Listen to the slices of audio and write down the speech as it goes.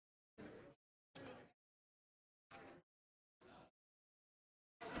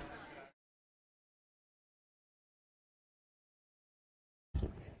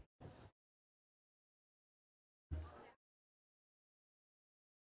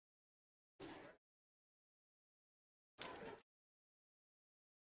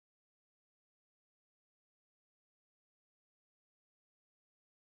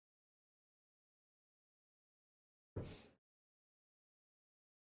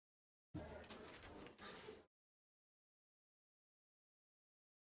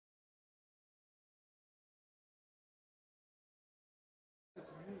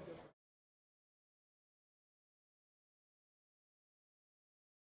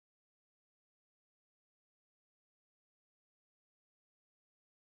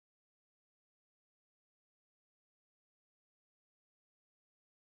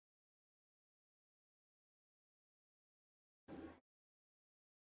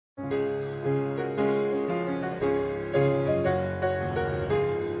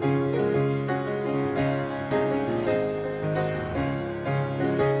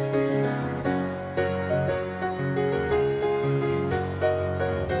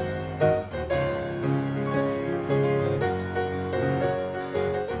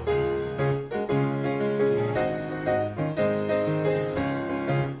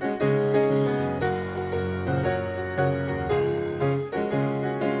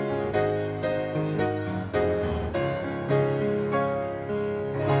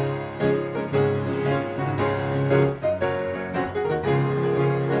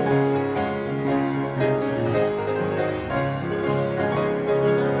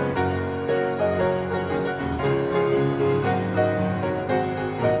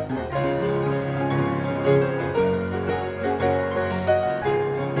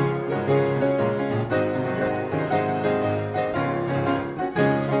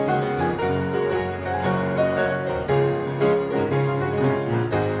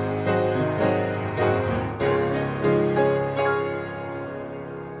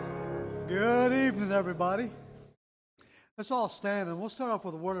Let's all stand and we'll start off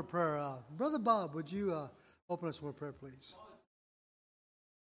with a word of prayer. Brother Bob, would you open us with a prayer, please?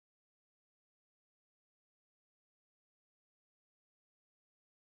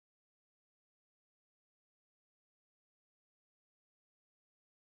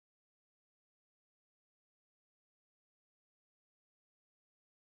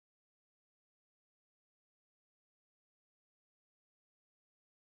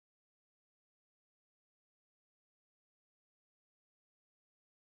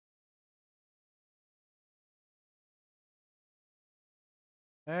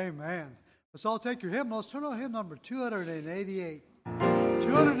 Amen. Let's all take your hymn. Let's turn on hymn number 288.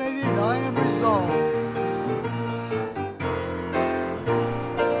 288, I am resolved.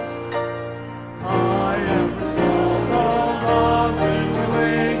 I am resolved no longer to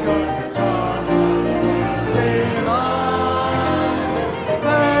linger, charm of the word divine.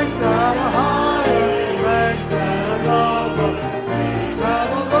 Thanks that are higher, thanks that are nobler, these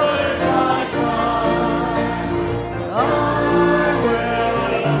have alerted my sight. I will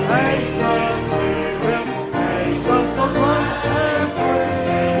hasten to him, hasten so bright and free.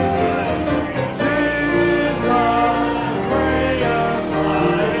 Jesus, greatest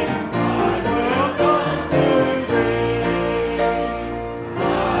light, I will come to thee. I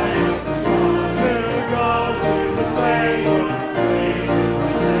am resolved to go to the Savior, leave the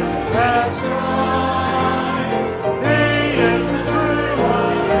sin and strife. He is the true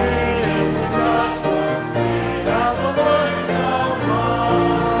one, He is the just one, He hath the word of life.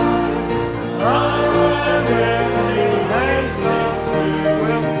 I will hasten to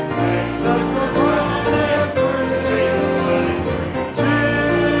Him, hasten so bright and free. Jesus,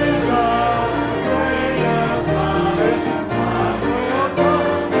 greatest light, I will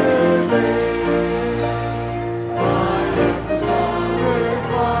come to thee. I am resolved to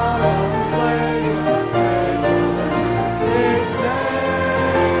follow the Savior, faithful unto His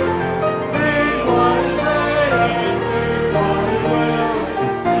name. Lead what He saith, do what He will.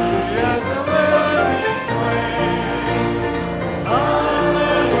 He is the living way. I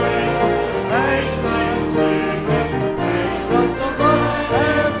will hasten to Him, hasten so bright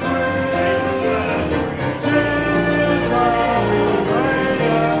and free. Jesus,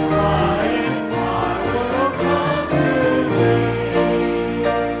 greatest light, I will come to thee.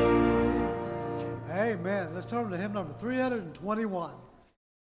 Amen. Let's turn to hymn number 321.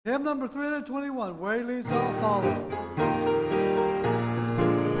 Hymn number 321, Where He Leads I'll Follow.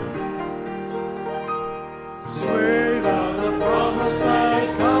 Sweet are the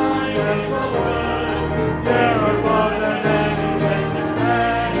promises, kind as the word, dearer far than any blessing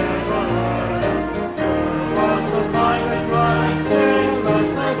had ever heard. Pure was the mind that cried,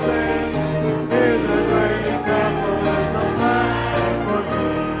 sinless I sing. Here the great example is the plan for me.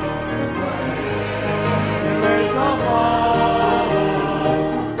 Where He leads I'll follow,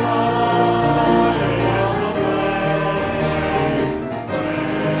 follow all the way.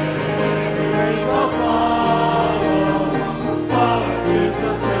 Where He leads I'll follow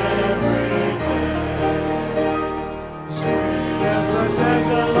Jesus every day. Sweet as the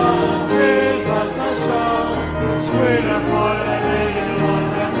tender love Jesus has shown, sweeter far than any love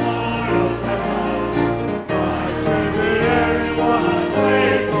that mortals have known. God to the erring one,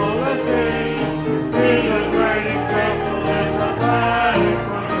 faithful as He, He the great example is the pattern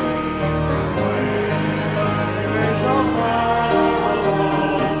for me. Where He leads I'll follow all the way.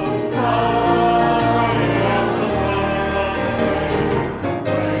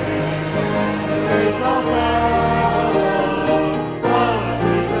 Leads I'll follow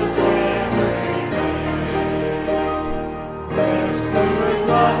Jesus every day. Lest to His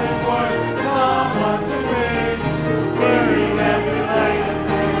loving word, come unto me, where He led me like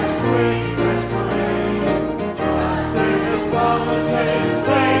a sweet rich free. Trust in His promises,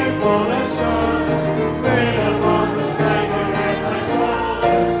 faithful and sure, lean upon the Savior and my soul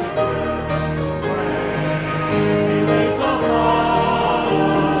is secure. Where He leads I'll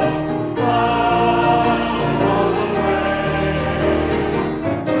follow all the way.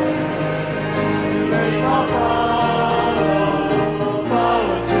 Where He leads I'll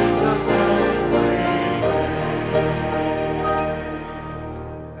follow Jesus every day.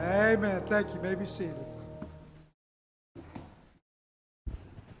 Amen. Thank you. You may be seated.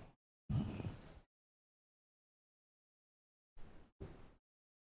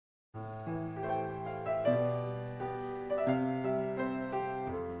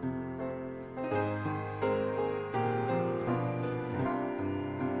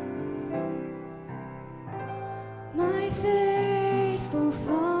 My faithful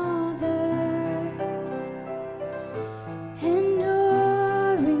Father,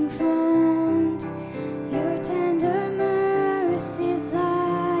 enduring friend,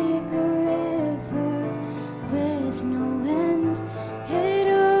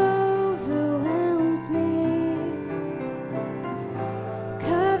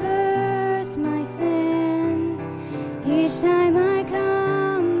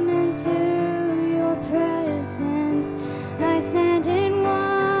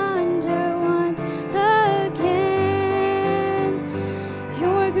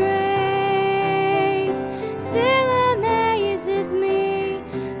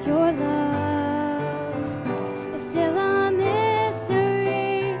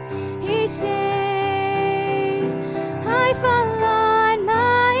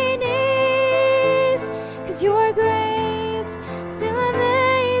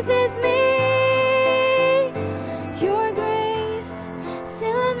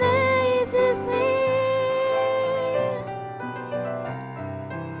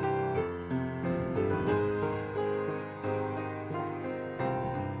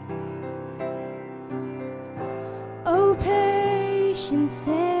 salvation,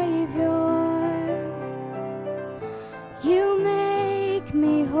 Savior. You make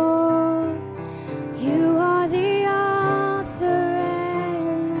me whole. You are the author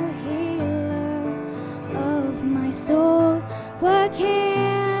and the healer of my soul. What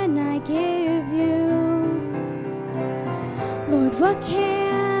can I give you? Lord, what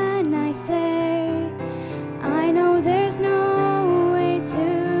can I say? I know there's no way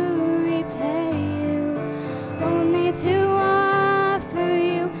to repay you, only to offer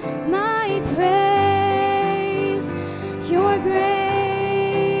you my praise. Your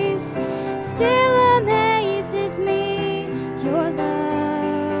grace still amazes me. Your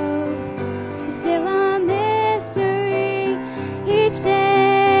love is still a mystery each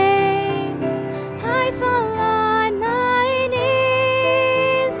day. I fall on my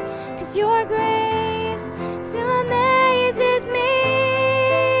knees, 'cause your grace still amazes me.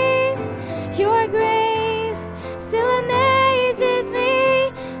 Your grace still amazes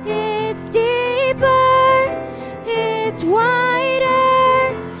me. It's deeper, it's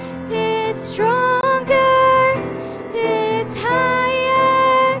wider, it's stronger, it's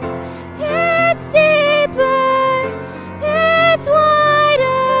higher, it's deeper, it's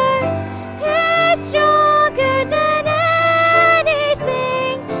wider, it's stronger than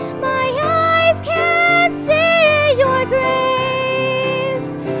anything my eyes can see. Your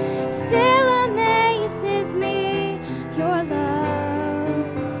grace still amazes me. Your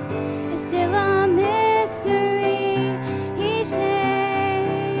love is still a mystery each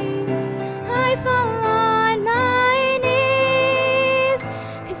day. I fall on my knees,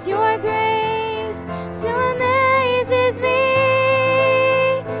 'cause your grace still amazes me.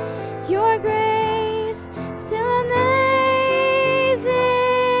 Your grace still amazes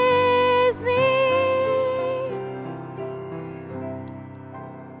me.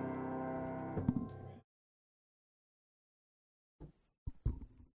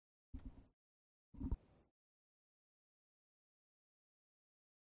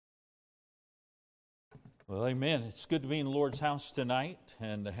 Well, amen. It's good to be in the Lord's house tonight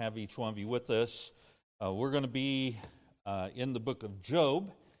and to have each one of you with us. We're going to be in the book of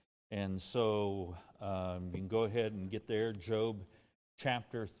Job, and so you can go ahead and get there, Job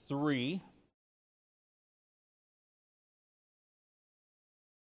chapter 3.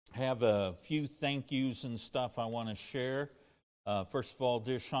 Have a few thank yous and stuff I want to share. First of all,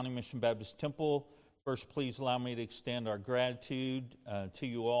 dear Shawnee Mission Baptist Temple, first please allow me to extend our gratitude to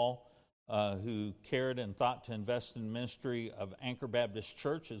you all who cared and thought to invest in the ministry of Anchor Baptist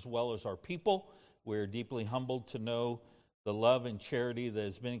Church as well as our people. We're deeply humbled to know the love and charity that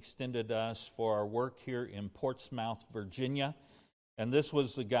has been extended to us for our work here in Portsmouth, Virginia. And this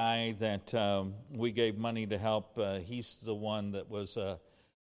was the guy that we gave money to help. He's the one that was a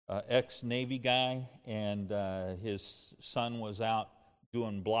ex-Navy guy, and his son was out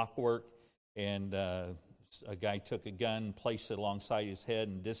doing block work, and a guy took a gun, placed it alongside his head,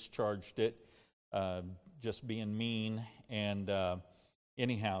 and discharged it, just being mean. And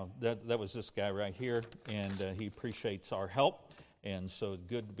anyhow, that was this guy right here, and he appreciates our help, and so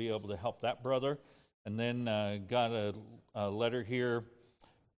good to be able to help that brother. And then got a letter here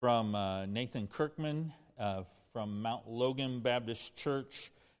from Nathan Kirkman from Mount Logan Baptist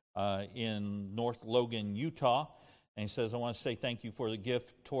Church in North Logan, Utah. And he says, I want to say thank you for the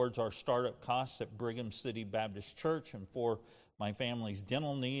gift towards our startup costs at Brigham City Baptist Church and for my family's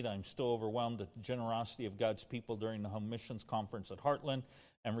dental need. I'm still overwhelmed at the generosity of God's people during the Home Missions Conference at Heartland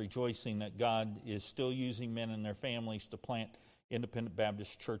and rejoicing that God is still using men and their families to plant independent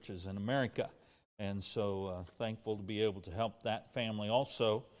Baptist churches in America. And so thankful to be able to help that family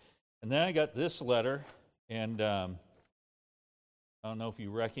also. And then I got this letter, and I don't know if you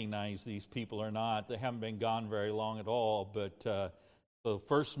recognize these people or not. They haven't been gone very long at all, but the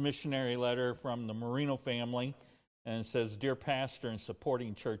first missionary letter from the Marino family, and it says, Dear Pastor and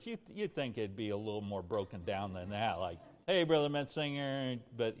supporting church. You'd think it'd be a little more broken down than that, like, hey, Brother Metzinger,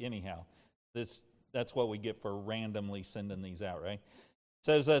 but anyhow, that's what we get for randomly sending these out, right? It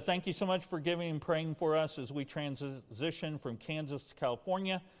says, thank you so much for giving and praying for us as we transition from Kansas to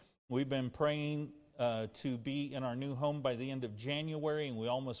California. We've been praying to be in our new home by the end of January, and we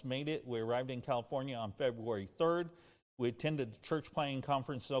almost made it. We arrived in California on February 3rd. We attended the church planting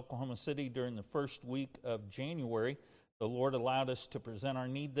conference in Oklahoma City during the first week of January. The Lord allowed us to present our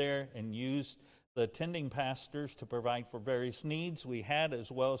need there and used the attending pastors to provide for various needs we had,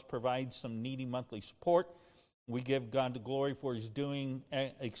 as well as provide some needy monthly support. We give God the glory for His doing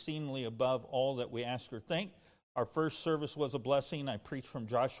exceedingly above all that we ask or think. Our first service was a blessing. I preached from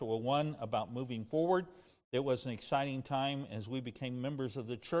Joshua 1 about moving forward. It was an exciting time as we became members of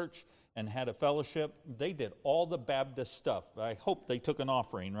the church and had a fellowship. They did all the Baptist stuff. I hope they took an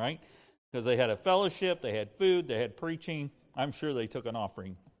offering, right? Because they had a fellowship, they had food, they had preaching. I'm sure they took an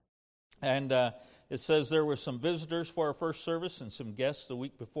offering. And it says there were some visitors for our first service and some guests the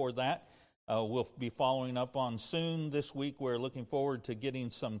week before that. We'll be following up on soon. This week we're looking forward to getting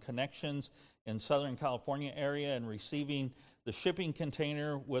some connections in Southern California area and receiving the shipping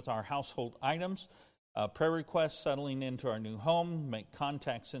container with our household items. Prayer requests, settling into our new home, make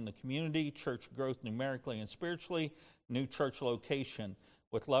contacts in the community, church growth numerically and spiritually, new church location.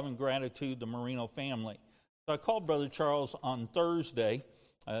 With love and gratitude, the Marino family. So I called Brother Charles on Tuesday,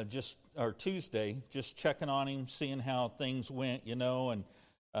 just checking on him, seeing how things went, and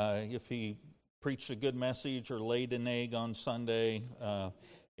if he preached a good message or laid an egg on Sunday.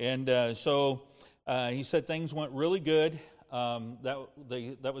 So he said things went really good.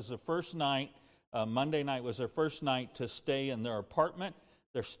 That was the first night. Monday night was their first night to stay in their apartment.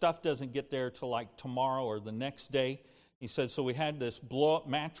 Their stuff doesn't get there till like tomorrow or the next day. He said, so we had this blow-up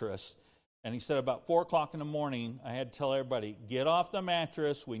mattress, and he said about 4 o'clock in the morning, I had to tell everybody, get off the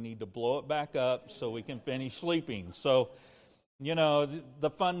mattress, we need to blow it back up so we can finish sleeping. So,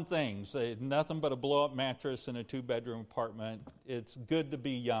 the fun things, nothing but a blow-up mattress in a 2-bedroom apartment. It's good to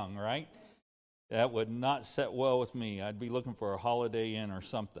be young, right? That would not set well with me. I'd be looking for a Holiday Inn or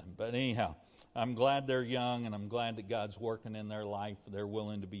something. But anyhow, I'm glad they're young, and I'm glad that God's working in their life. They're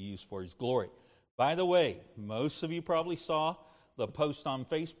willing to be used for His glory. By the way, most of you probably saw the post on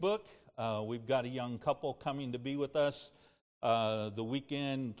Facebook. We've got a young couple coming to be with us the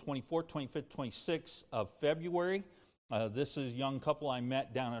weekend, 24th, 25th, 26th of February. This is a young couple I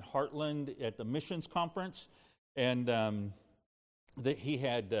met down at Heartland at the missions conference. And he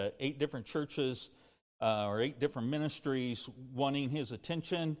had 8 different churches or 8 different ministries wanting his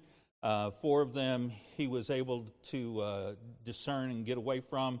attention. 4 of them he was able to discern and get away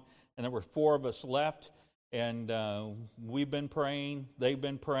from. And there were 4 of us left, and we've been praying, they've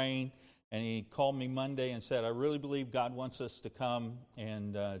been praying, and he called me Monday and said, I really believe God wants us to come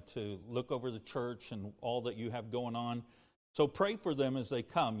and to look over the church and all that you have going on. So pray for them as they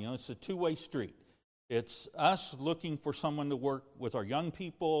come. It's a 2-way street. It's us looking for someone to work with our young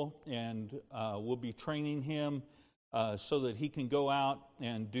people, and we'll be training him so that he can go out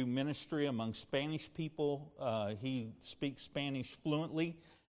and do ministry among Spanish people. He speaks Spanish fluently.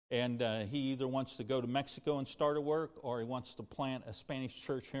 And he either wants to go to Mexico and start a work, or he wants to plant a Spanish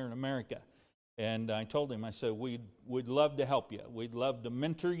church here in America. And I told him, I said, we'd love to help you. We'd love to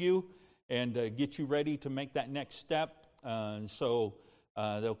mentor you and get you ready to make that next step. So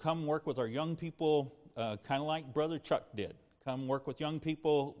they'll come work with our young people, kind of like Brother Chuck did. Come work with young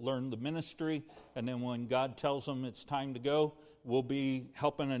people, learn the ministry, and then when God tells them it's time to go, we'll be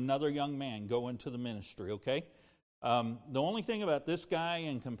helping another young man go into the ministry, okay? The only thing about this guy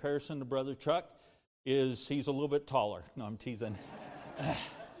in comparison to Brother Chuck is he's a little bit taller. No, I'm teasing.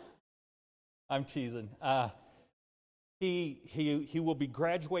 I'm teasing. He will be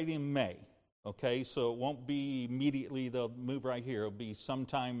graduating in May, okay? So it won't be immediately they'll move right here. It'll be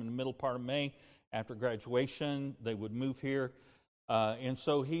sometime in the middle part of May after graduation. They would move here. And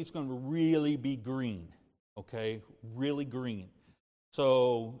so he's going to really be green, okay? Really green.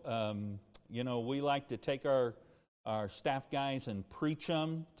 So, we like to take our staff guys and preach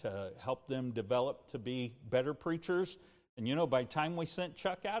them to help them develop to be better preachers. And by the time we sent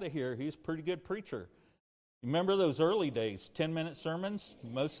Chuck out of here, he's a pretty good preacher. Remember those early days, 10-minute sermons?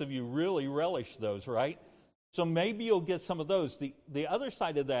 Most of you really relish those, right? So maybe you'll get some of those. The other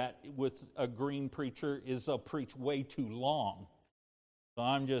side of that with a green preacher is they'll preach way too long. So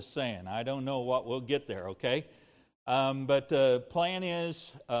I'm just saying, I don't know what we'll get there, okay? But the plan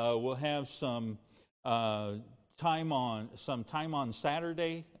is we'll have some time on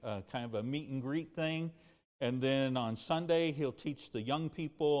Saturday, kind of a meet and greet thing. And then on Sunday, he'll teach the young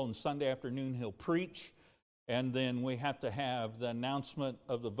people, and Sunday afternoon, he'll preach. And then we have to have the announcement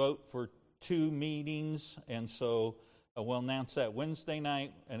of the vote for 2 meetings. And so we'll announce that Wednesday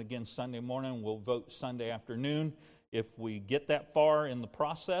night, and again Sunday morning. We'll vote Sunday afternoon if we get that far in the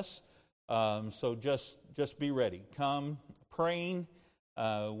process. So just be ready. Come praying.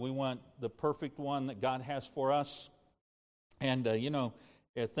 We want the perfect one that God has for us. And,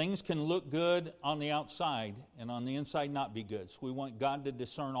 things can look good on the outside and on the inside not be good. So we want God to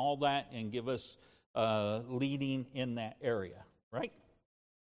discern all that and give us leading in that area, right?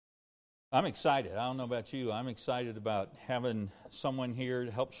 I'm excited. I don't know about you. I'm excited about having someone here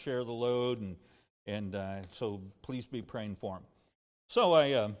to help share the load, and so please be praying for him. So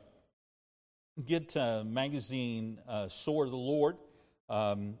I get magazine Sword of the Lord.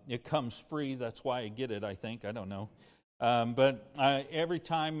 It comes free. That's why I get it, I think. I don't know. But every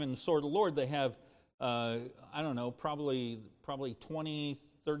time in Sword of the Lord, they have, I don't know, probably 20,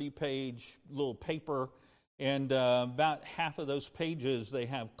 30-page little paper. And about half of those pages, they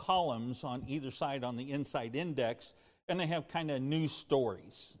have columns on either side on the inside index. And they have kind of news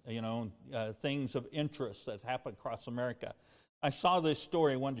stories, things of interest that happen across America. I saw this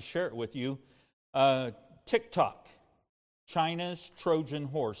story. I wanted to share it with you. TikTok, China's Trojan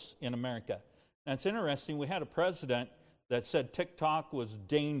horse in America. Now, it's interesting. We had a president that said TikTok was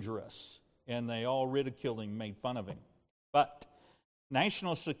dangerous, and they all ridiculed him, made fun of him. But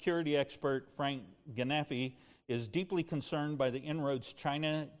national security expert Frank Ganaffi is deeply concerned by the inroads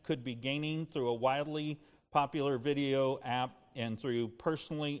China could be gaining through a widely popular video app and through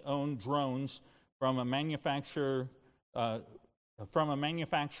personally owned drones from a manufacturer the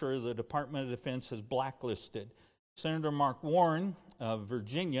Department of Defense has blacklisted. Senator Mark Warren of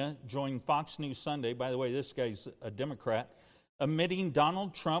Virginia joined Fox News Sunday. By the way, this guy's a Democrat, admitting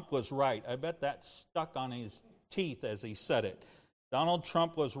Donald Trump was right. I bet that stuck on his teeth as he said it. Donald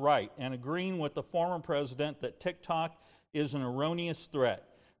Trump was right, and agreeing with the former president that TikTok is an erroneous threat.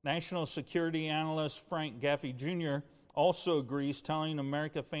 National security analyst Frank Gaffey Jr. also agrees, telling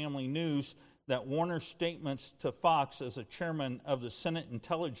America Family News that Warner's statements to Fox as a chairman of the Senate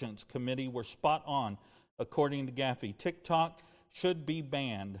Intelligence Committee were spot on. According to Gaffey, TikTok should be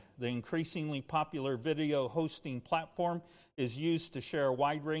banned. The increasingly popular video hosting platform is used to share a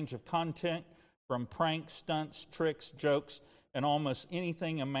wide range of content, from pranks, stunts, tricks, jokes, and almost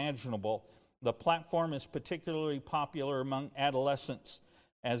anything imaginable. The platform is particularly popular among adolescents.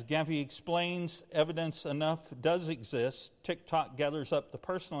 As Gaffey explains, evidence enough does exist. TikTok gathers up the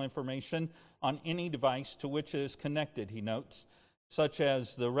personal information on any device to which it is connected, he notes, such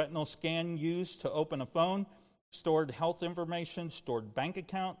as the retinal scan used to open a phone, stored health information, stored bank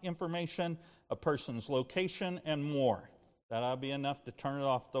account information, a person's location, and more. That ought to be enough to turn it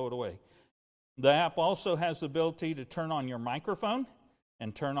off, throw it away. The app also has the ability to turn on your microphone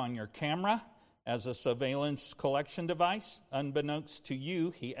and turn on your camera as a surveillance collection device. Unbeknownst to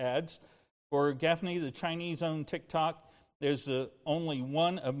you, he adds, for Gaffney, the Chinese-owned TikTok is only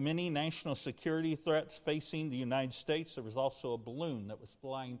one of many national security threats facing the United States. There was also a balloon that was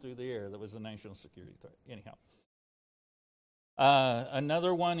flying through the air that was a national security threat. Anyhow.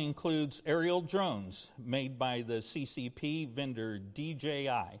 Another one includes aerial drones made by the CCP vendor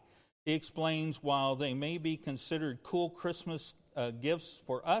DJI. He explains, while they may be considered cool Christmas gifts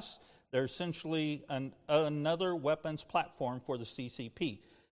for us, they're essentially another weapons platform for the CCP.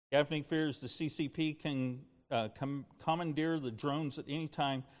 Gaffney fears the CCP can commandeer the drones at any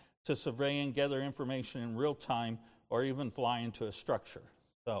time to survey and gather information in real time, or even fly into a structure.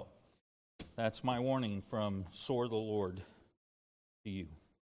 So, that's my warning from Sword of the Lord to you.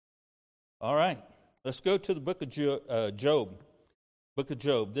 All right, let's go to the book of Job. Book of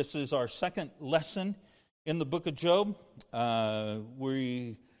Job. This is our second lesson in the book of Job.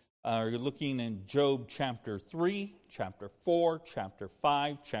 We are looking in Job chapter 3, chapter 4, chapter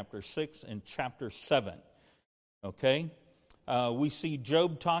 5, chapter 6, and chapter 7. Okay? We see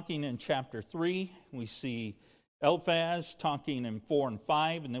Job talking in chapter 3. We see Eliphaz talking in 4 and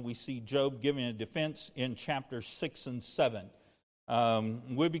 5. And then we see Job giving a defense in chapter 6 and 7.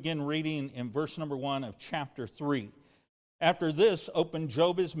 We begin reading in verse number 1 of chapter 3. After this opened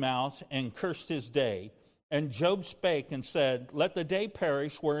Job his mouth and cursed his day. And Job spake and said, let the day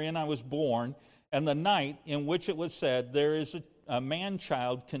perish wherein I was born, and the night in which it was said, there is a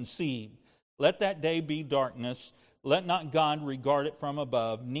man-child conceived. Let that day be darkness. Let not God regard it from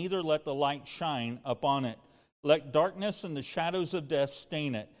above, neither let the light shine upon it. Let darkness and the shadows of death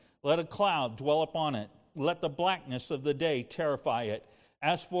stain it. Let a cloud dwell upon it. Let the blackness of the day terrify it.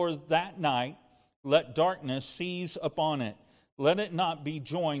 As for that night, let darkness seize upon it. Let it not be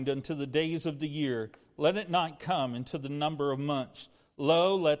joined unto the days of the year. Let it not come into the number of months.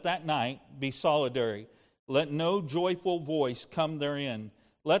 Lo, let that night be solitary. Let no joyful voice come therein.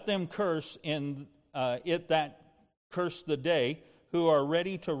 Let them curse in it that curse the day, who are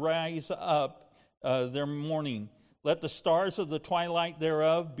ready to rise up their morning. Let the stars of the twilight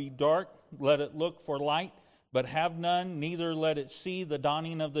thereof be dark. Let it look for light, but have none, neither let it see the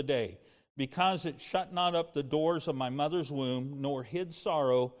dawning of the day. Because it shut not up the doors of my mother's womb, nor hid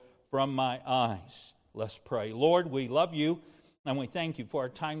sorrow from my eyes. Let's pray. Lord, we love you, and we thank you for our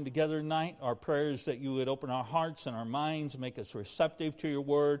time together tonight. Our prayer is that you would open our hearts and our minds, make us receptive to your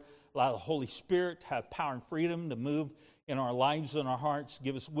word, allow the Holy Spirit to have power and freedom to move in our lives and our hearts.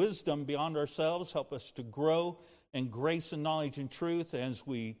 Give us wisdom beyond ourselves. Help us to grow in grace and knowledge and truth as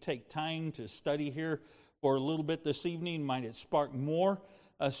we take time to study here for a little bit this evening. Might it spark more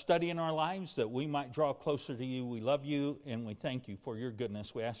study in our lives that we might draw closer to you. We love you and we thank you for your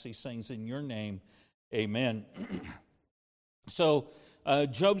goodness. We ask these things in your name. Amen. So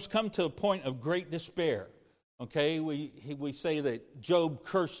Job's come to a point of great despair. Okay, we say that Job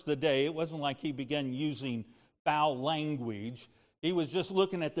cursed the day. It wasn't like he began using foul language. He was just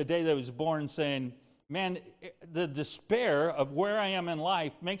looking at the day that he was born saying, man, the despair of where I am in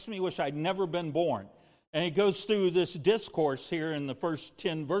life makes me wish I'd never been born. And he goes through this discourse here in the first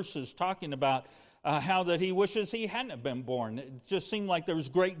 10 verses talking about how that he wishes he hadn't been born. It just seemed like there was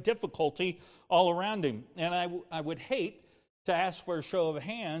great difficulty all around him. And I would hate to ask for a show of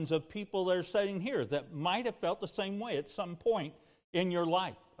hands of people that are sitting here that might have felt the same way at some point in your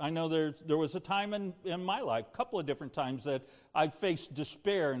life. I know there was a time in my life, a couple of different times, that I faced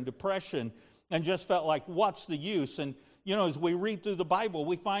despair and depression and just felt like, what's the use? And, you know, as we read through the Bible,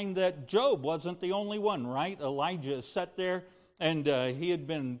 we find that Job wasn't the only one, right? Elijah sat there, and he had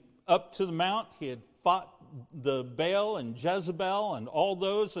been up to the mount. He had fought the Baal and Jezebel and all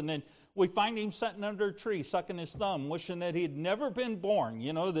those, and then we find him sitting under a tree, sucking his thumb, wishing that he had never been born,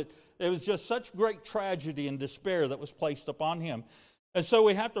 you know, that it was just such great tragedy and despair that was placed upon him. And so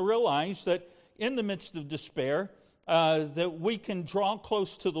we have to realize that in the midst of despair, that we can draw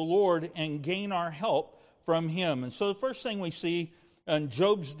close to the Lord and gain our help from Him. And so the first thing we see in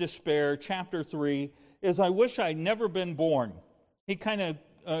Job's despair, chapter 3, is I wish I'd never been born. He kind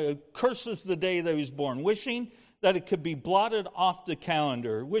of curses the day that he was born, wishing that it could be blotted off the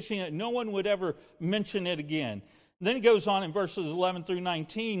calendar, wishing that no one would ever mention it again. And then he goes on in verses 11 through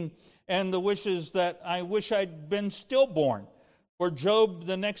 19, and the wishes that I wish I'd been stillborn. For Job,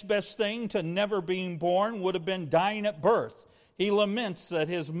 the next best thing to never being born would have been dying at birth. He laments that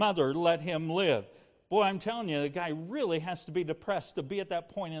his mother let him live. Boy, I'm telling you, the guy really has to be depressed to be at that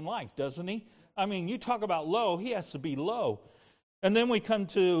point in life, doesn't he? I mean, you talk about low, he has to be low. And then we come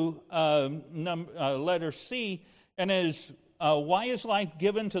to letter C, and it is, why is life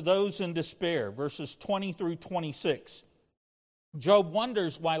given to those in despair? Verses 20 through 26. Job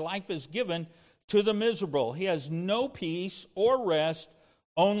wonders why life is given to the miserable. He has no peace or rest,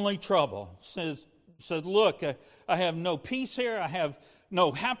 only trouble. Says, look, I have no peace here. I have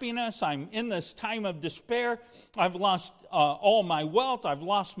no happiness. I'm in this time of despair. I've lost all my wealth. I've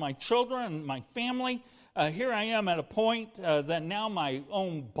lost my children and my family. Here I am at a point that now my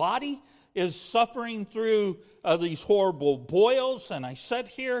own body is suffering through these horrible boils, and I sit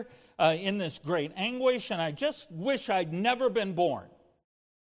here in this great anguish, and I just wish I'd never been born.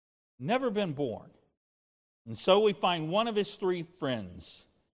 Never been born. And so we find one of his three friends,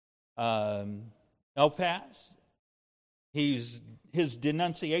 Eliphaz. His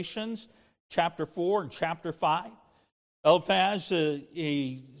denunciations, chapter 4 and chapter 5. Eliphaz,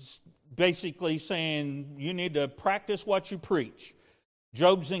 he's basically saying you need to practice what you preach.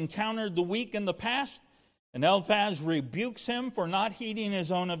 Job's encountered the weak in the past, and Eliphaz rebukes him for not heeding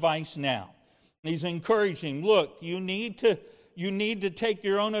his own advice now. He's encouraging, look, you need to take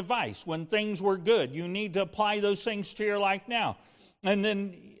your own advice when things were good. You need to apply those things to your life now. And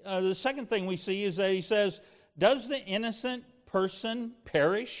then the second thing we see is that he says, does the innocent person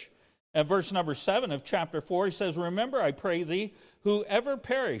perish? At verse number 7 of chapter 4, he says, remember, I pray thee, whoever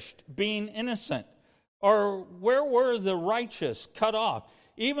perished, being innocent, or where were the righteous cut off?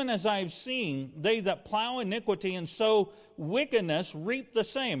 Even as I have seen, they that plow iniquity and sow wickedness reap the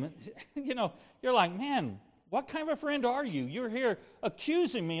same. You know, you're like, man, what kind of a friend are you? You're here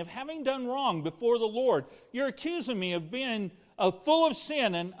accusing me of having done wrong before the Lord. You're accusing me of being full of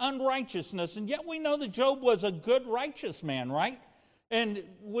sin and unrighteousness, and yet we know that Job was a good, righteous man, right? And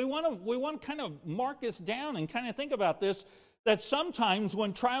we want to kind of mark this down and kind of think about this, that sometimes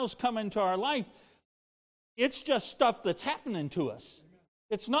when trials come into our life, it's just stuff that's happening to us.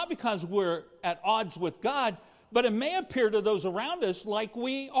 It's not because we're at odds with God, but it may appear to those around us like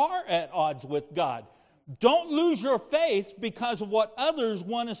we are at odds with God. Don't lose your faith because of what others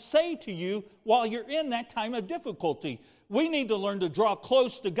want to say to you while you're in that time of difficulty. We need to learn to draw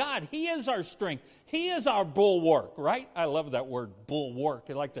close to God. He is our strength. He is our bulwark, right? I love that word, bulwark.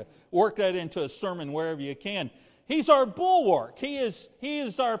 I like to work that into a sermon wherever you can. He's our bulwark. He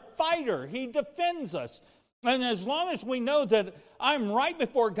is our fighter. He defends us. And as long as we know that I'm right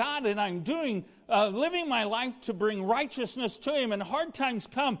before God and I'm living my life to bring righteousness to Him and hard times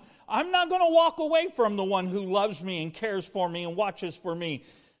come, I'm not going to walk away from the one who loves me and cares for me and watches for me.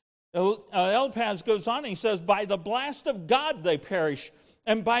 Eliphaz goes on and he says, by the blast of God they perish,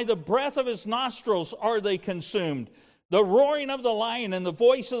 and by the breath of His nostrils are they consumed. The roaring of the lion and the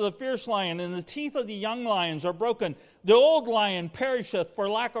voice of the fierce lion and the teeth of the young lions are broken. The old lion perisheth for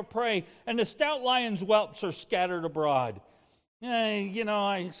lack of prey, and the stout lion's whelps are scattered abroad. I'm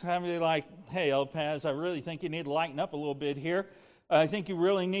really like, hey, Eliphaz, I really think you need to lighten up a little bit here. I think you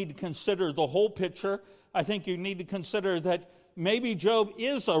really need to consider the whole picture. I think you need to consider that maybe Job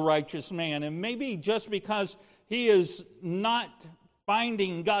is a righteous man, and maybe just because he is not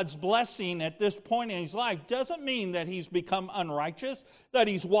finding God's blessing at this point in his life doesn't mean that he's become unrighteous, that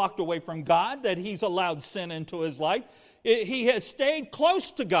he's walked away from God, that he's allowed sin into his life. He has stayed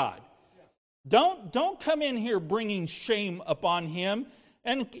close to God. Don't come in here bringing shame upon him,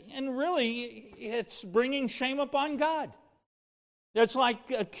 and really it's bringing shame upon God. It's like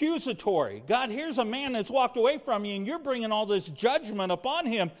accusatory. God, here's a man that's walked away from you, and you're bringing all this judgment upon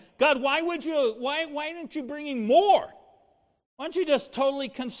him. God, why didn't you bring him more? Why don't you just totally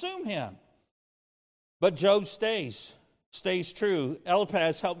consume him? But Job stays true.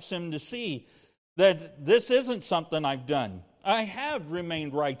 Eliphaz helps him to see that this isn't something I've done. I have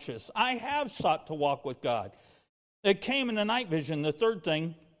remained righteous. I have sought to walk with God. It came in a night vision. The third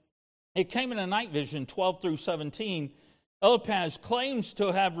thing, it came in a night vision, 12 through 17. Eliphaz claims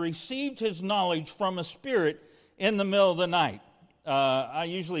to have received his knowledge from a spirit in the middle of the night. I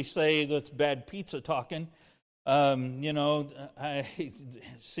usually say that's bad pizza talking. Seeing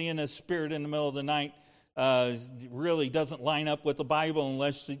a spirit in the middle of the night really doesn't line up with the Bible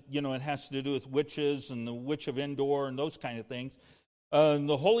unless, it has to do with witches and the witch of Endor and those kind of things.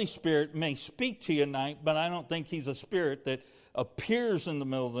 The Holy Spirit may speak to you at night, but I don't think he's a spirit that appears in the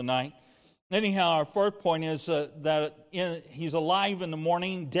middle of the night. Anyhow, our fourth point is that he's alive in the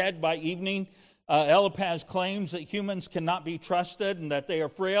morning, dead by evening. Eliphaz claims that humans cannot be trusted and that they are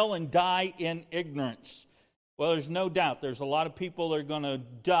frail and die in ignorance. Well, there's no doubt there's a lot of people that are going to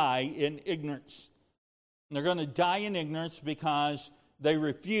die in ignorance. And they're going to die in ignorance because they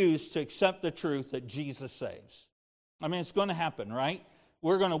refuse to accept the truth that Jesus saves. I mean, it's going to happen, right?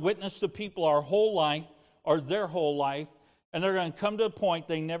 We're going to witness to people our whole life or their whole life, and they're going to come to a point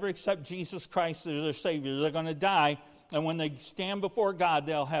they never accept Jesus Christ as their Savior. They're going to die, and when they stand before God,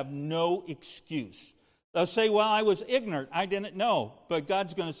 they'll have no excuse. They'll say, well, I was ignorant. I didn't know. But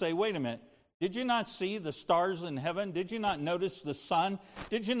God's going to say, wait a minute. Did you not see the stars in heaven? Did you not notice the sun?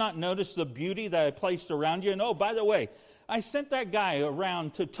 Did you not notice the beauty that I placed around you? And oh, by the way, I sent that guy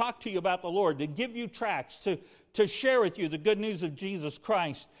around to talk to you about the Lord, to give you tracts, to share with you the good news of Jesus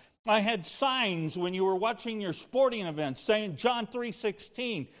Christ. I had signs when you were watching your sporting events saying John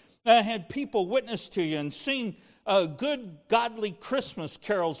 3:16. I had people witness to you and sing good, godly Christmas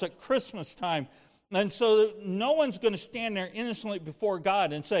carols at Christmas time. And so no one's going to stand there innocently before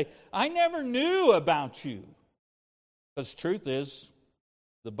God and say, I never knew about you. Because the truth is,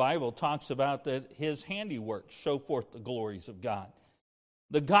 the Bible talks about that his handiwork show forth the glories of God.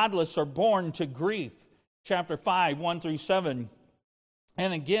 The godless are born to grief. Chapter 5, 1 through 7.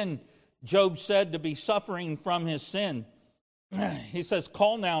 And again, Job said to be suffering from his sin. He says,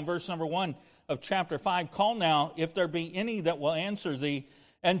 call now, verse number 1 of chapter 5, call now, if there be any that will answer thee,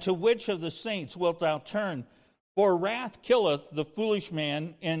 and to which of the saints wilt thou turn? For wrath killeth the foolish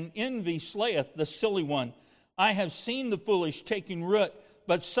man, and envy slayeth the silly one. I have seen the foolish taking root,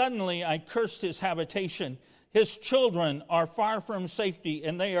 but suddenly I cursed his habitation. His children are far from safety,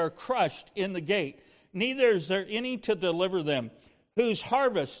 and they are crushed in the gate. Neither is there any to deliver them. Whose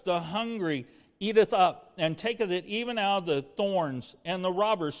harvest the hungry eateth up, and taketh it even out of the thorns, and the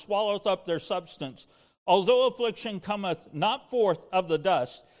robber swalloweth up their substance. Although affliction cometh not forth of the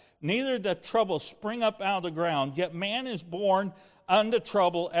dust, neither doth trouble spring up out of the ground, yet man is born unto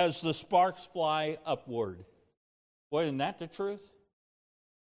trouble as the sparks fly upward. Boy, isn't that the truth?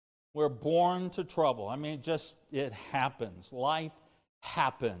 We're born to trouble. I mean, it happens. Life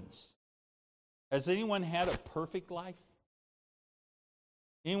happens. Has anyone had a perfect life?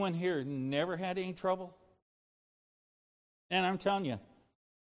 Anyone here never had any trouble? And I'm telling you,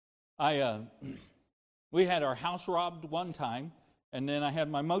 we had our house robbed one time, and then I had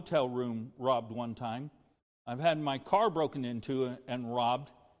my motel room robbed one time. I've had my car broken into and robbed.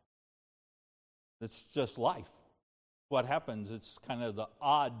 It's just life. What happens, it's kind of the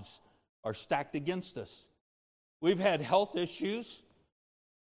odds are stacked against us. We've had health issues.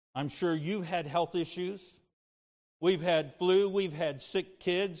 I'm sure you've had health issues. We've had flu. We've had sick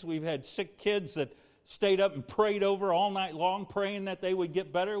kids. We've had sick kids that stayed up and prayed over all night long, praying that they would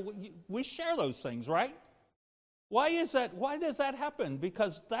get better. We share those things, right? Why is that? Why does that happen?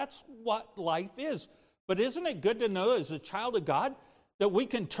 Because that's what life is. But isn't it good to know as a child of God that we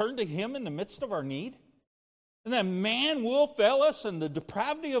can turn to Him in the midst of our need? And that man will fail us, and the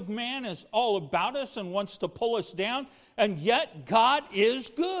depravity of man is all about us and wants to pull us down, and yet God is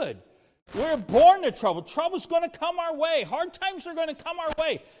good. We're born to trouble. Trouble's going to come our way. Hard times are going to come our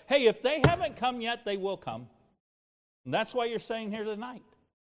way. Hey, if they haven't come yet, they will come. And that's why you're saying here tonight,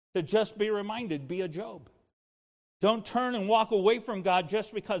 to just be reminded, be a Job. Don't turn and walk away from God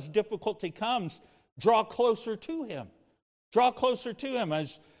just because difficulty comes. Draw closer to Him. Draw closer to Him. I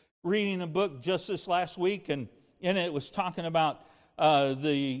was reading a book just this last week, and in it was talking about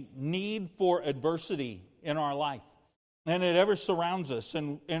the need for adversity in our life. And it ever surrounds us.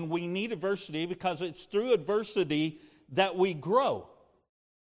 And we need adversity because it's through adversity that we grow.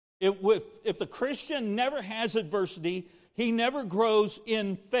 If the Christian never has adversity, he never grows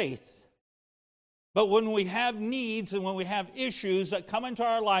in faith. But when we have needs and when we have issues that come into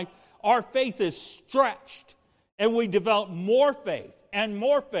our life, our faith is stretched. And we develop more faith and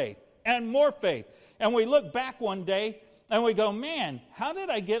more faith and more faith. And we look back one day and we go, man, how did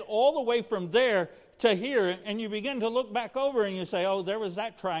I get all the way from there to here? And you begin to look back over and you say, oh, there was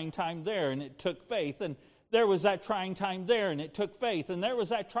that trying time there and it took faith. And there was that trying time there and it took faith. And there was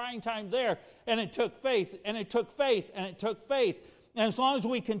that trying time there and it took faith. And it took faith and it took faith. And as long as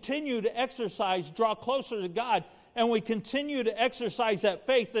we continue to exercise, draw closer to God, and we continue to exercise that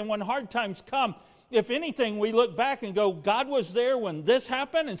faith, then when hard times come, if anything, we look back and go, God was there when this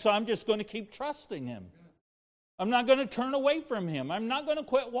happened, and so I'm just going to keep trusting Him. I'm not going to turn away from Him. I'm not going to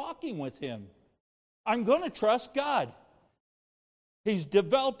quit walking with Him. I'm going to trust God. He's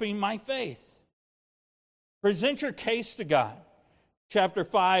developing my faith. Present your case to God. Chapter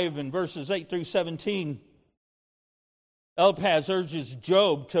 5 and verses 8 through 17. Eliphaz urges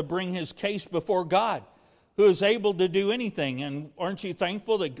Job to bring his case before God, who is able to do anything. And aren't you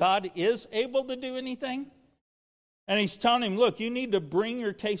thankful that God is able to do anything? And he's telling him, look, you need to bring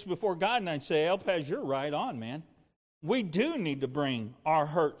your case before God. And I'd say, Eliphaz, you're right on, man. We do need to bring our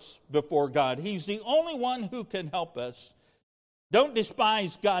hurts before God. He's the only one who can help us. Don't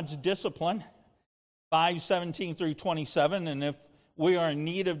despise God's discipline. 5:17 through 27. And if we are in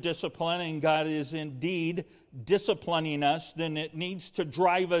need of discipline and God is indeed disciplining us, then it needs to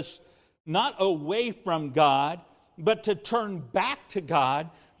drive us not away from God, but to turn back to God,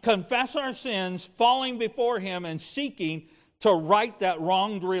 confess our sins, falling before Him and seeking to right that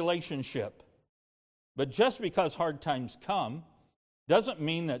wronged relationship. But just because hard times come doesn't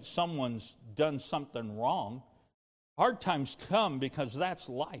mean that someone's done something wrong. Hard times come because that's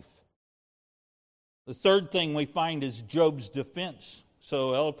life. The third thing we find is Job's defense.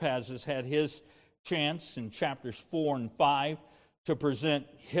 So Eliphaz has had his chance in chapters 4 and 5 to present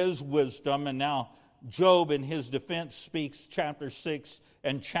his wisdom, and now Job in his defense speaks chapter 6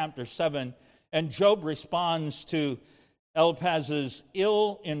 and chapter 7, and Job responds to Eliphaz's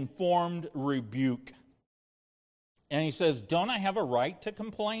ill-informed rebuke. And he says, don't I have a right to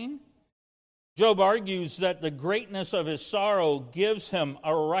complain? Job argues that the greatness of his sorrow gives him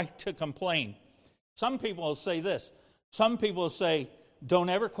a right to complain. Some people will say this. Some people will say, don't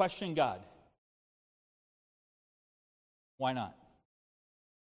ever question God. Why not?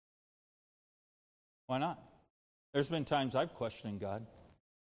 Why not? There's been times I've questioned God.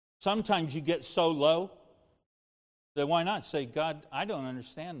 Sometimes you get so low that why not say, God, I don't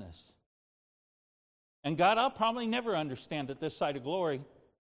understand this. And God, I'll probably never understand it this side of glory.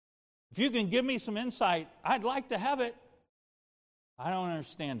 If you can give me some insight, I'd like to have it. I don't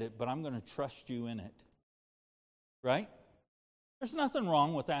understand it, but I'm going to trust you in it. Right? There's nothing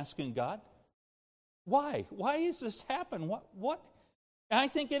wrong with asking God. Why? Why is this happen? What? And I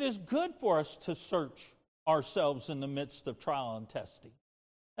think it is good for us to search ourselves in the midst of trial and testing.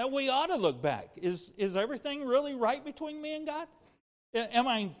 And we ought to look back. Is everything really right between me and God? Am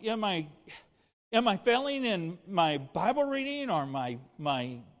I failing in my Bible reading or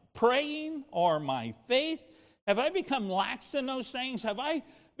my praying or my faith? Have I become lax in those things? Have I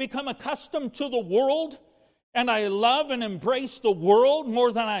become accustomed to the world and I love and embrace the world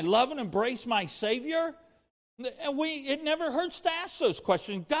more than I love and embrace my Savior? And it never hurts to ask those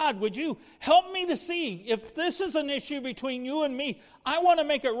questions. God, would you help me to see if this is an issue between you and me? I want to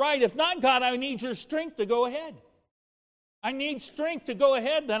make it right. If not, God, I need your strength to go ahead. I need strength to go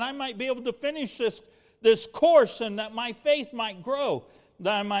ahead that I might be able to finish this course and that my faith might grow,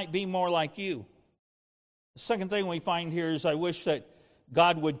 that I might be more like you. The second thing we find here is I wish that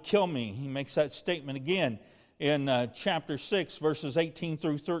God would kill me. He makes that statement again in chapter 6, verses 18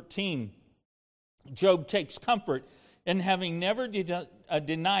 through 13. Job takes comfort in having never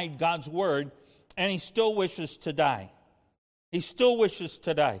denied God's word, and he still wishes to die. He still wishes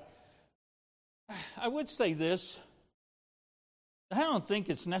to die. I would say this. I don't think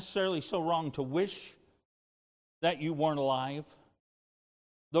it's necessarily so wrong to wish that you weren't alive.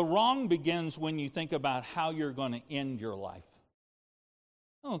 The wrong begins when you think about how you're going to end your life.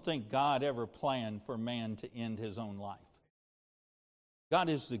 I don't think God ever planned for man to end his own life. God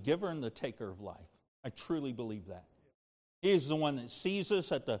is the giver and the taker of life. I truly believe that. He is the one that sees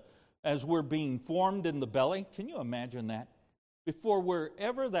us as we're being formed in the belly. Can you imagine that? Before we're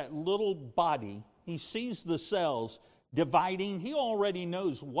ever that little body, he sees the cells dividing. He already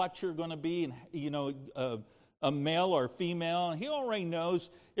knows what you're going to be, and a male or female. He already knows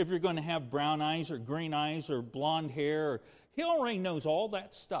if you're going to have brown eyes or green eyes or blonde hair. He already knows all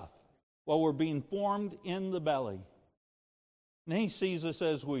that stuff while we're being formed in the belly. And he sees us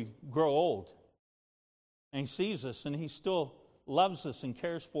as we grow old. And he sees us, and he still loves us and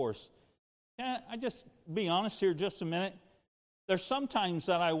cares for us. Can I just be honest here just a minute? There's sometimes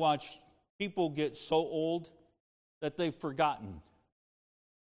that I watch people get so old that they've forgotten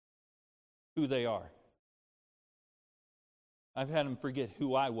who they are. I've had them forget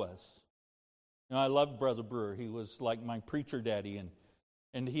who I was. I loved Brother Brewer. He was like my preacher daddy,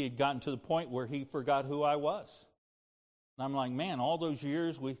 and he had gotten to the point where he forgot who I was. And I'm like, man, all those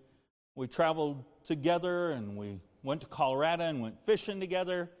years we traveled together, and we went to Colorado and went fishing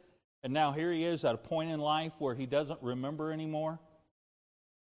together, and now here he is at a point in life where he doesn't remember anymore.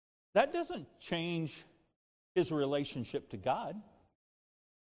 That doesn't change his relationship to God.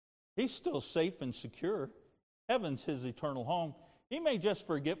 He's still safe and secure. Heaven's his eternal home. He may just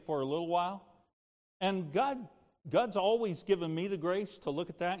forget for a little while. And God's always given me the grace to look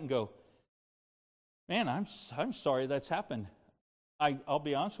at that and go, man, I'm sorry that's happened. I'll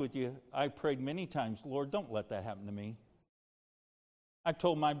be honest with you, I prayed many times, Lord, don't let that happen to me. I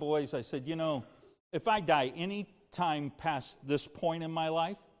told my boys, I said, if I die any time past this point in my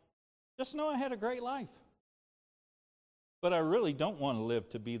life, just know I had a great life. But I really don't want to live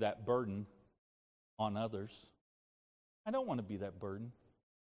to be that burden on others. I don't want to be that burden.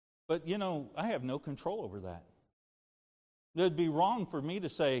 But, I have no control over that. It would be wrong for me to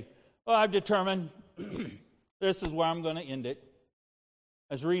say, I've determined this is where I'm going to end it.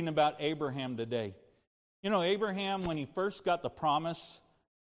 I was reading about Abraham today. Abraham, when he first got the promise,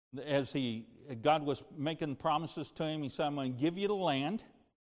 God was making promises to him, he said, I'm going to give you the land,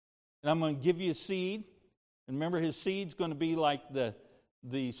 and I'm going to give you a seed. And remember, his seed's going to be like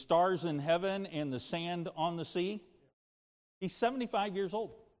the stars in heaven and the sand on the sea. He's 75 years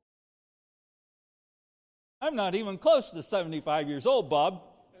old. I'm not even close to 75 years old, Bob.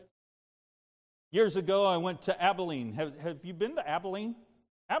 Years ago, I went to Abilene. Have you been to Abilene?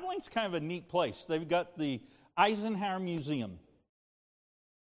 Abilene's kind of a neat place. They've got the Eisenhower Museum.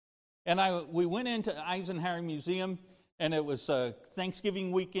 And we went into Eisenhower Museum, and it was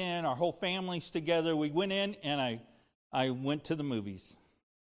Thanksgiving weekend. Our whole family's together. We went in, and I went to the movies.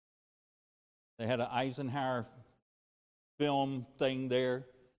 They had an Eisenhower film thing there,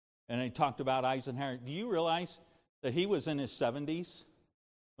 and they talked about Eisenhower. Do you realize that he was in his 70s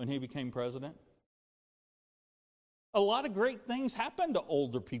when he became president? A lot of great things happen to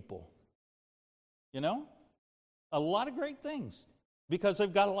older people. A lot of great things because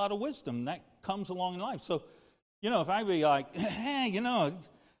they've got a lot of wisdom that comes along in life. So, if I be like, hey,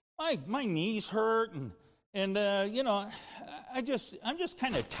 my knees hurt and I'm just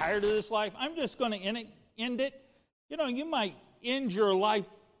kind of tired of this life. I'm just going to end it. You might end your life,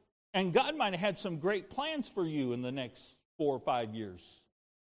 and God might have had some great plans for you in the next 4 or 5 years,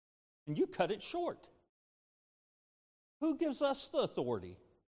 and you cut it short. Who gives us the authority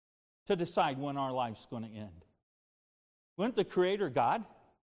to decide when our life's going to end? Wouldn't the Creator God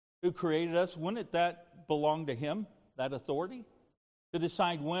who created us, wouldn't that belong to Him, that authority, to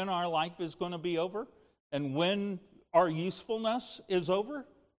decide when our life is going to be over and when our usefulness is over?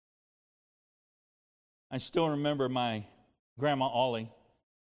 I still remember my Grandma Ollie,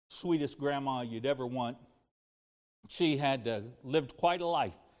 sweetest grandma you'd ever want. She had lived quite a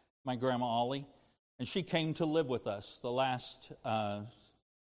life, my Grandma Ollie. And she came to live with us the last,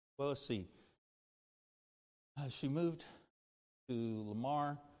 she moved to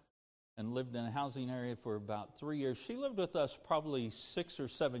Lamar and lived in a housing area for about 3 years. She lived with us probably 6 or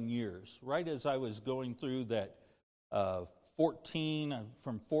 7 years, right as I was going through that from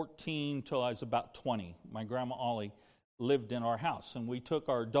 14 till I was about 20. My Grandma Ollie lived in our house, and we took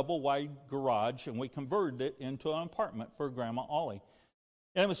our double-wide garage and we converted it into an apartment for Grandma Ollie.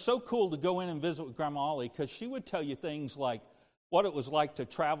 And it was so cool to go in and visit with Grandma Ollie because she would tell you things like what it was like to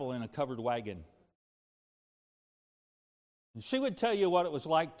travel in a covered wagon. And she would tell you what it was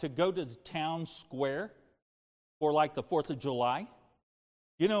like to go to the town square for like the 4th of July.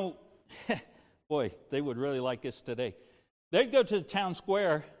 Boy, they would really like this today. They'd go to the town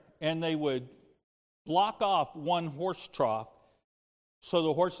square and they would block off one horse trough so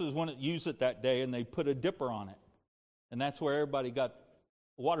the horses wouldn't use it that day, and they put a dipper on it. And that's where everybody got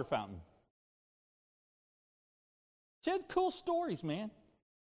a water fountain. She had cool stories, man.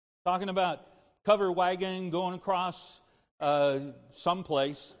 Talking about covered wagon going across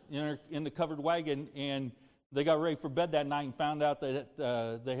someplace in the covered wagon, and they got ready for bed that night and found out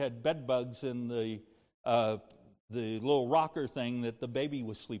that they had bed bugs in the little rocker thing that the baby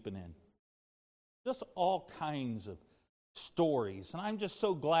was sleeping in. Just all kinds of stories. And I'm just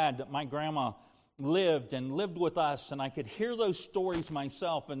so glad that my grandma lived with us, and I could hear those stories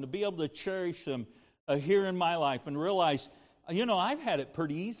myself, and to be able to cherish them here in my life and realize, I've had it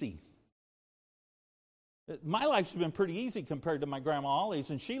pretty easy. My life's been pretty easy compared to my Grandma Ollie's,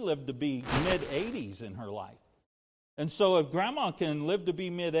 and she lived to be mid-80s in her life. And so if Grandma can live to be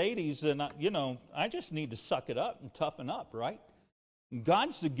mid-80s, then, I just need to suck it up and toughen up, right?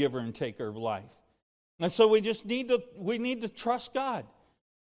 God's the giver and taker of life. And so we need to trust God.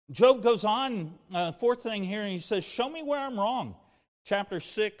 Job goes on, fourth thing here, and he says, show me where I'm wrong. Chapter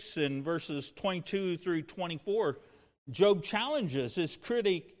 6 and verses 22 through 24, Job challenges his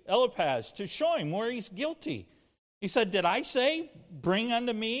critic Eliphaz to show him where he's guilty. He said, did I say, bring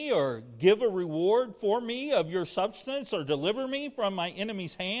unto me or give a reward for me of your substance, or deliver me from my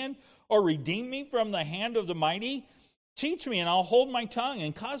enemy's hand, or redeem me from the hand of the mighty? Teach me, and I'll hold my tongue,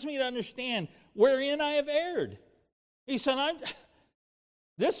 and cause me to understand wherein I have erred. He said,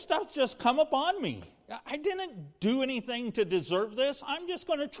 this stuff's just come upon me. I didn't do anything to deserve this. I'm just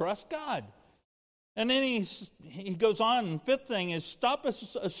going to trust God. And then he goes on, and fifth thing is stop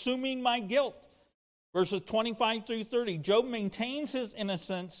assuming my guilt. Verses 25 through 30, Job maintains his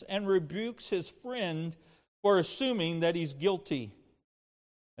innocence and rebukes his friend for assuming that he's guilty.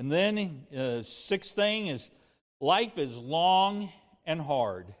 And then sixth thing is life is long and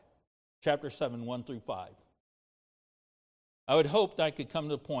hard. Chapter 7, 1 through 5. I would hope that I could come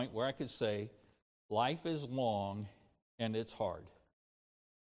to the point where I could say, life is long and it's hard.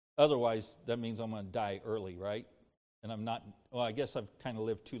 Otherwise, that means I'm going to die early, right? And I'm not, I guess I've kind of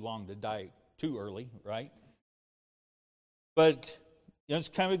lived too long to die too early, right? But it's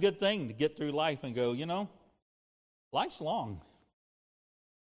kind of a good thing to get through life and go, life's long.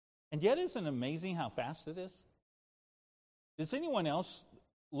 And yet, isn't it amazing how fast it is? Does anyone else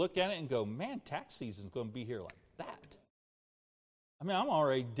look at it and go, man, tax season's going to be here like that? I mean, I'm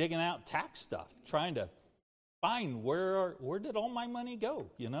already digging out tax stuff, trying to find where did all my money go,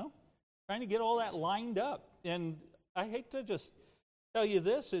 Trying to get all that lined up. And I hate to just tell you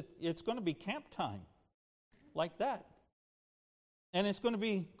this, it's going to be camp time like that. And it's going to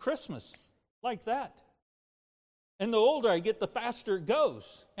be Christmas like that. And the older I get, the faster it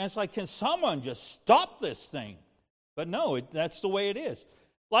goes. And it's like, can someone just stop this thing? But no, that's the way it is.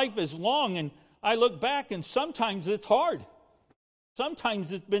 Life is long, and I look back, and sometimes it's hard.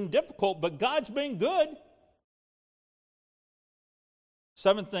 Sometimes it's been difficult, but God's been good.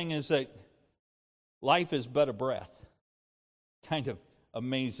 Seventh thing is that life is but a breath. Kind of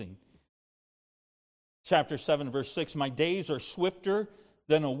amazing. Chapter 7, verse 6, my days are swifter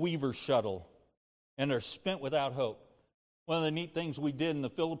than a weaver's shuttle, and are spent without hope. One of the neat things we did in the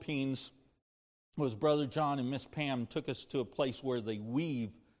Philippines was Brother John and Miss Pam took us to a place where they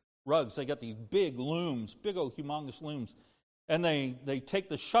weave rugs. They got these big looms, big old humongous looms. And they take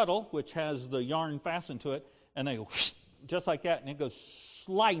the shuttle, which has the yarn fastened to it, and they whoosh, just like that, and it goes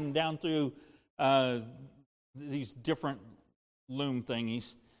sliding down through these different loom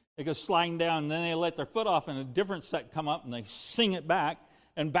thingies. It goes sliding down, and then they let their foot off, and a different set come up, and they sing it back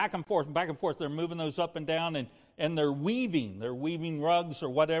and back and forth, and back and forth. They're moving those up and down, and they're weaving rugs or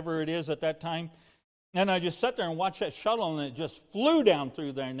whatever it is at that time. And I just sat there and watched that shuttle, and it just flew down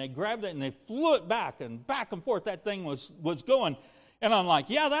through there, and they grabbed it, and they flew it back and forth. That thing was going. And I'm like,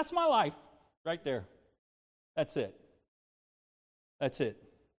 yeah, that's my life right there. That's it. That's it.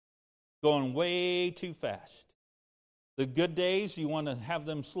 Going way too fast. The good days, you want to have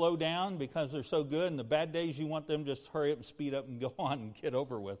them slow down because they're so good, and the bad days, you want them just hurry up and speed up and go on and get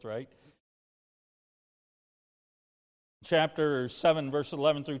over with, right? Chapter 7, verse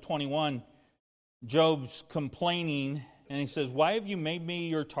 11 through 21, Job's complaining, and he says, why have you made me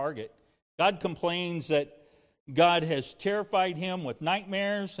your target? God complains that God has terrified him with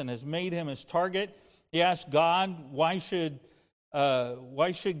nightmares and has made him his target. He asked God, why should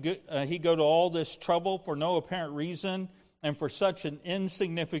he go to all this trouble for no apparent reason and for such an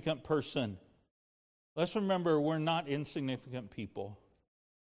insignificant person? Let's remember, we're not insignificant people.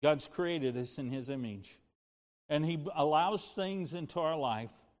 God's created us in his image. And he allows things into our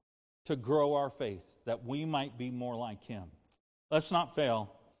life to grow our faith, that we might be more like him. Let's not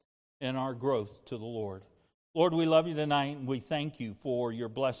fail. in our growth to the Lord. Lord, we love you tonight, and we thank you for your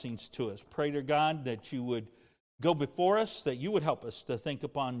blessings to us. Pray to God that you would go before us, that you would help us to think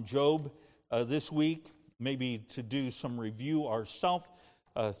upon Job this week, maybe to do some review ourselves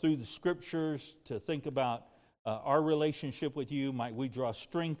through the Scriptures, to think about our relationship with you. Might we draw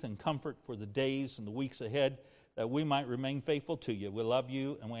strength and comfort for the days and the weeks ahead, that we might remain faithful to you. We love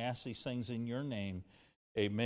you, and we ask these things in your name. Amen.